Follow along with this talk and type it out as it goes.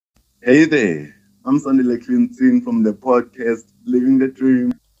Hey there, I'm Sandy Clinton from the podcast Living the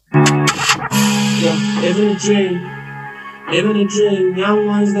Dream. Yeah, living a dream, young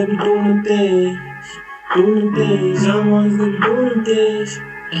ones that be doing the things, young ones that be doing the things,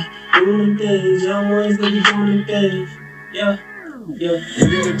 doing the things, young ones that be doing the things, yeah. Yeah,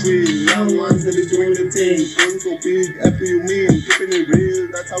 living the dream, young ones that be doing the things. Going so big, after you mean, keeping it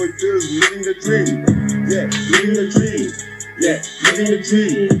real, that's how it feels. Living the dream, yeah, living the dream, yeah, living the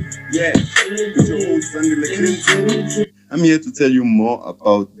dream, yeah. It's your host Sandy Clinton. I'm here to tell you more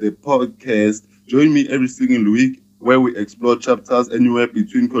about the podcast. Join me every single week where we explore chapters anywhere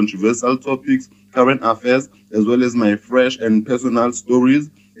between controversial topics, current affairs, as well as my fresh and personal stories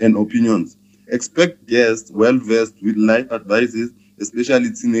and opinions. Expect guests well versed with life advices,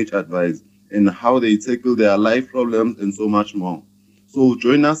 especially teenage advice, and how they tackle their life problems and so much more. So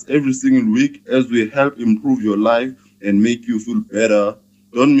join us every single week as we help improve your life and make you feel better.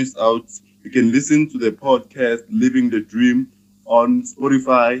 Don't miss out. You can listen to the podcast Living the Dream on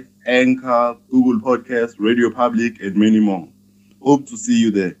Spotify, Anchor, Google Podcasts, Radio Public, and many more. Hope to see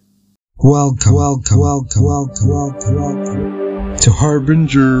you there. Welcome to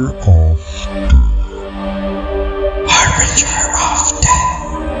Harbinger of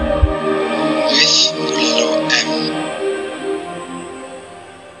with Lilo M.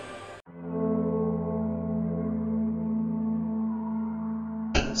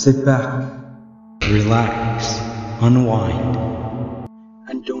 Sit back, relax, unwind,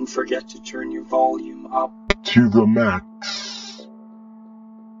 and don't forget to turn your volume up to the max.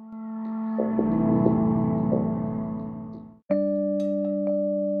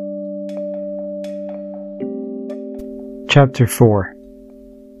 Chapter 4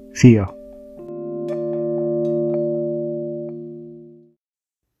 THEO.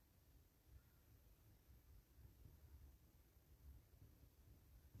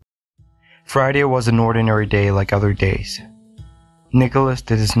 Friday was an ordinary day like other days. Nicholas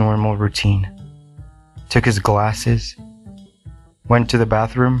did his normal routine. Took his glasses, went to the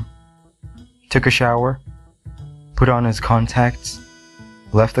bathroom, took a shower, put on his contacts,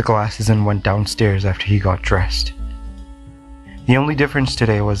 left the glasses and went downstairs after he got dressed. The only difference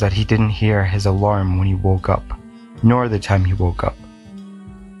today was that he didn't hear his alarm when he woke up, nor the time he woke up.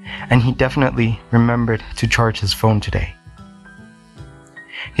 And he definitely remembered to charge his phone today.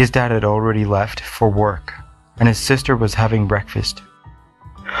 His dad had already left for work, and his sister was having breakfast.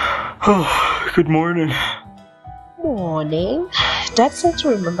 Oh, good morning. Morning. Dad said to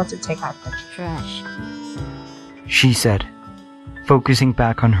remember to take out the trash, She said, focusing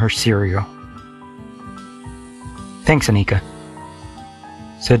back on her cereal. Thanks, Anika,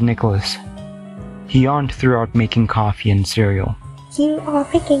 said Nicholas. He yawned throughout making coffee and cereal. You are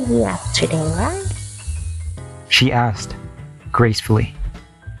picking me up today, right? She asked, gracefully.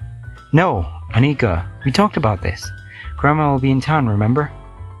 No, Anika, we talked about this. Grandma will be in town, remember?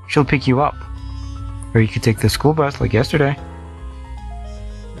 She'll pick you up. Or you could take the school bus like yesterday.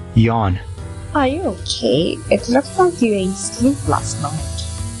 Yawn. Are you okay? It looks like you ate sleep last night.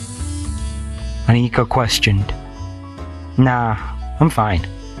 Anika questioned. Nah, I'm fine.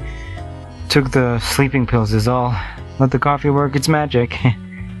 Took the sleeping pills is all. Let the coffee work its magic.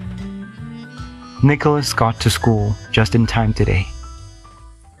 Nicholas got to school just in time today.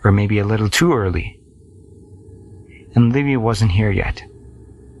 Or maybe a little too early. And Livia wasn't here yet.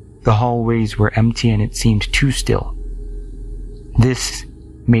 The hallways were empty and it seemed too still. This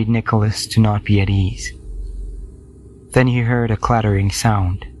made Nicholas to not be at ease. Then he heard a clattering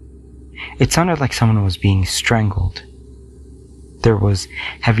sound. It sounded like someone was being strangled. There was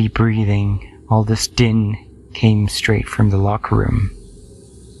heavy breathing. All this din came straight from the locker room.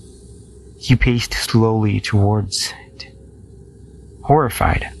 He paced slowly towards it,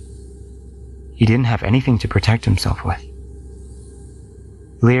 horrified. He didn't have anything to protect himself with.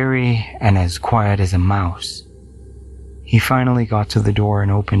 Leery and as quiet as a mouse, he finally got to the door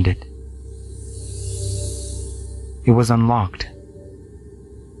and opened it. It was unlocked.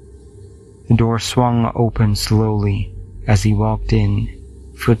 The door swung open slowly as he walked in,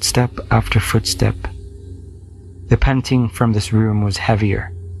 footstep after footstep. The panting from this room was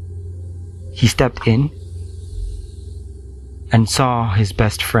heavier. He stepped in and saw his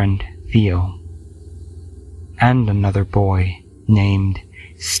best friend, THEO, and another boy named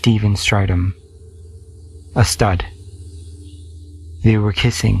Stephen Stridham, a stud. They were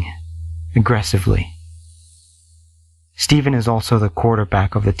kissing aggressively. Stephen is also the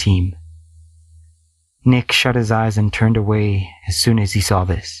quarterback of the team. Nick shut his eyes and turned away as soon as he saw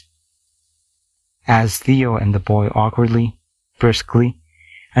this. As THEO and the boy awkwardly, briskly,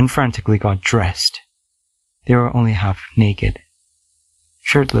 and frantically got dressed, they were only half naked.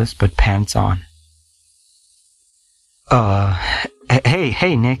 shirtless but pants on.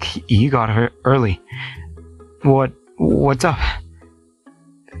 Hey, Nick, you got here early. What's up?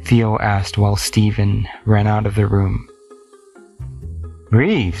 Theo asked while Stephen ran out of the room.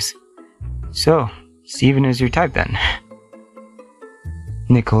 Reeves? So, Stephen is your type then?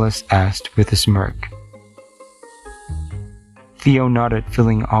 Nicholas asked with a smirk. Theo nodded,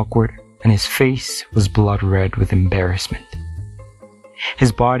 feeling awkward, and his face was blood red with embarrassment.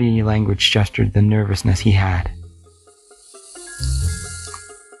 His body language gestured the nervousness he had.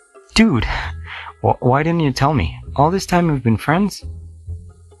 Dude, why didn't you tell me? All this time we've been friends?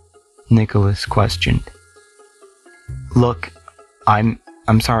 Nicholas questioned. Look, I'm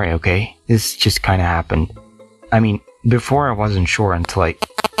sorry, okay? This just kinda happened. I mean, before I wasn't sure until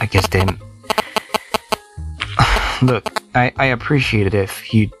I kissed him. Look, I appreciate it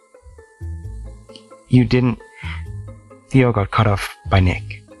if you didn't... Theo got cut off by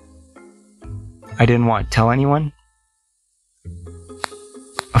Nick. I didn't want to tell anyone?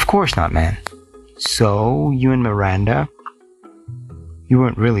 Of course not, man. So, you and Miranda? You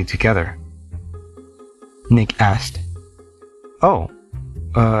weren't really together? Nick asked. Oh,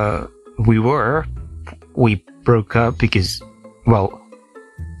 we were. We broke up because, well,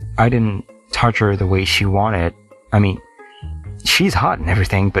 I didn't touch her the way she wanted. I mean, she's hot and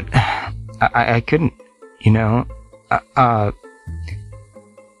everything, but I couldn't, you know?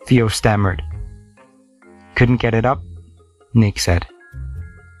 Theo stammered. Couldn't get it up? Nick said.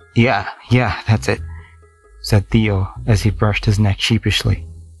 Yeah, that's it, said Theo as he brushed his neck sheepishly.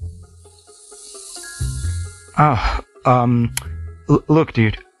 Look,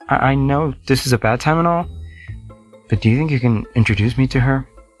 dude, I know this is a bad time and all, but do you think you can introduce me to her?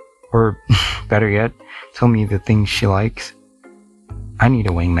 Or, better yet, tell me the things she likes? I need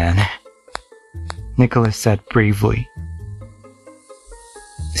a wingman, Nicholas said bravely.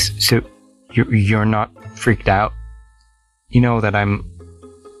 So, you're not freaked out? You know that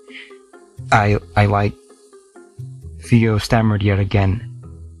I like... Theo stammered yet again,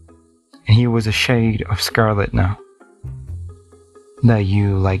 and he was a shade of scarlet now. That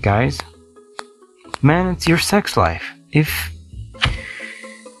you like guys? Man, it's your sex life. If...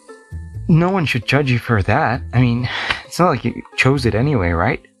 No one should judge you for that. I mean, it's not like you chose it anyway,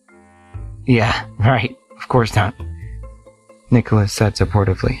 right? Yeah, right. Of course not, Nicholas said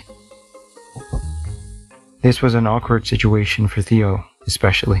supportively. This was an awkward situation for Theo,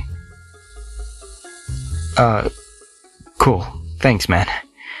 especially. Cool. Thanks, man.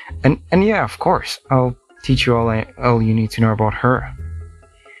 And yeah, of course, I'll teach you all you need to know about her.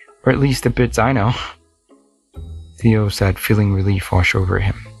 Or at least the bits I know, Theo said, feeling relief wash over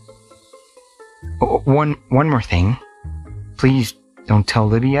him. One more thing. Please don't tell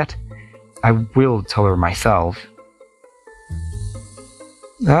Libby yet. I will tell her myself.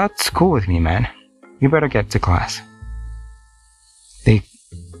 That's cool with me, man. You better get to class. They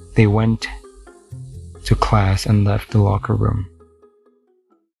went to class and left the locker room.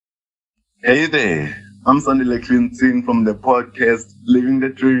 Hey there, I'm Sandy Clinton from the podcast Living the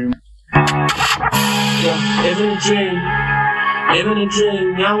Dream. Yeah, living a dream, living a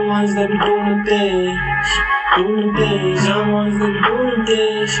dream. Young ones that be doing things, young ones that be doing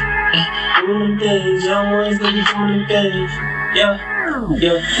things, young ones that be doing things. Yeah. Living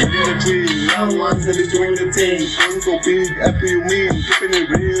the dream, young ones that be doing the thing. Ain't so big, after you mean, keeping it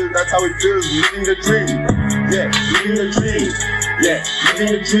real, that's how it feels. Living the dream, yeah, living the dream, yeah,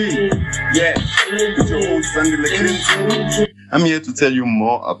 living the dream, yeah. It's your host, Sandy Clinton. I'm here to tell you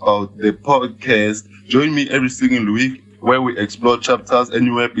more about the podcast. Join me every single week where we explore chapters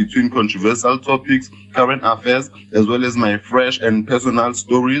anywhere between controversial topics, current affairs, as well as my fresh and personal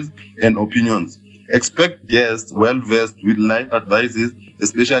stories and opinions. Expect guests well-versed with life advices,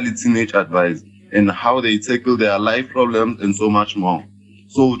 especially teenage advice, and how they tackle their life problems and so much more.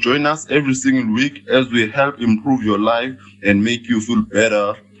 So join us every single week as we help improve your life and make you feel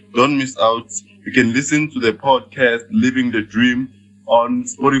better. Don't miss out. You can listen to the podcast Living the Dream on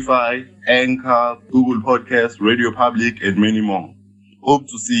Spotify, Anchor, Google Podcasts, Radio Public, and many more. Hope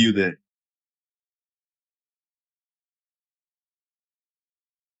to see you there.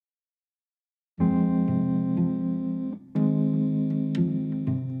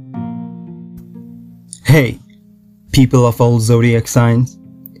 Hey, people of all zodiac signs,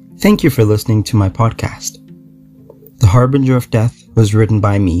 thank you for listening to my podcast. The Harbinger of Death was written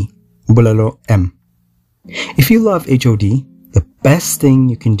by me, Bulalo M. If you love HOD, the best thing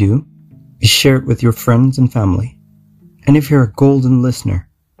you can do is share it with your friends and family. And if you're a golden listener,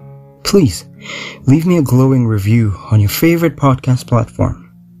 please leave me a glowing review on your favorite podcast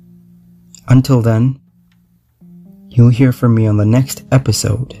platform. Until then, You'll hear from me on the next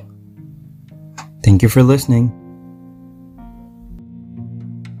episode. Thank you for listening.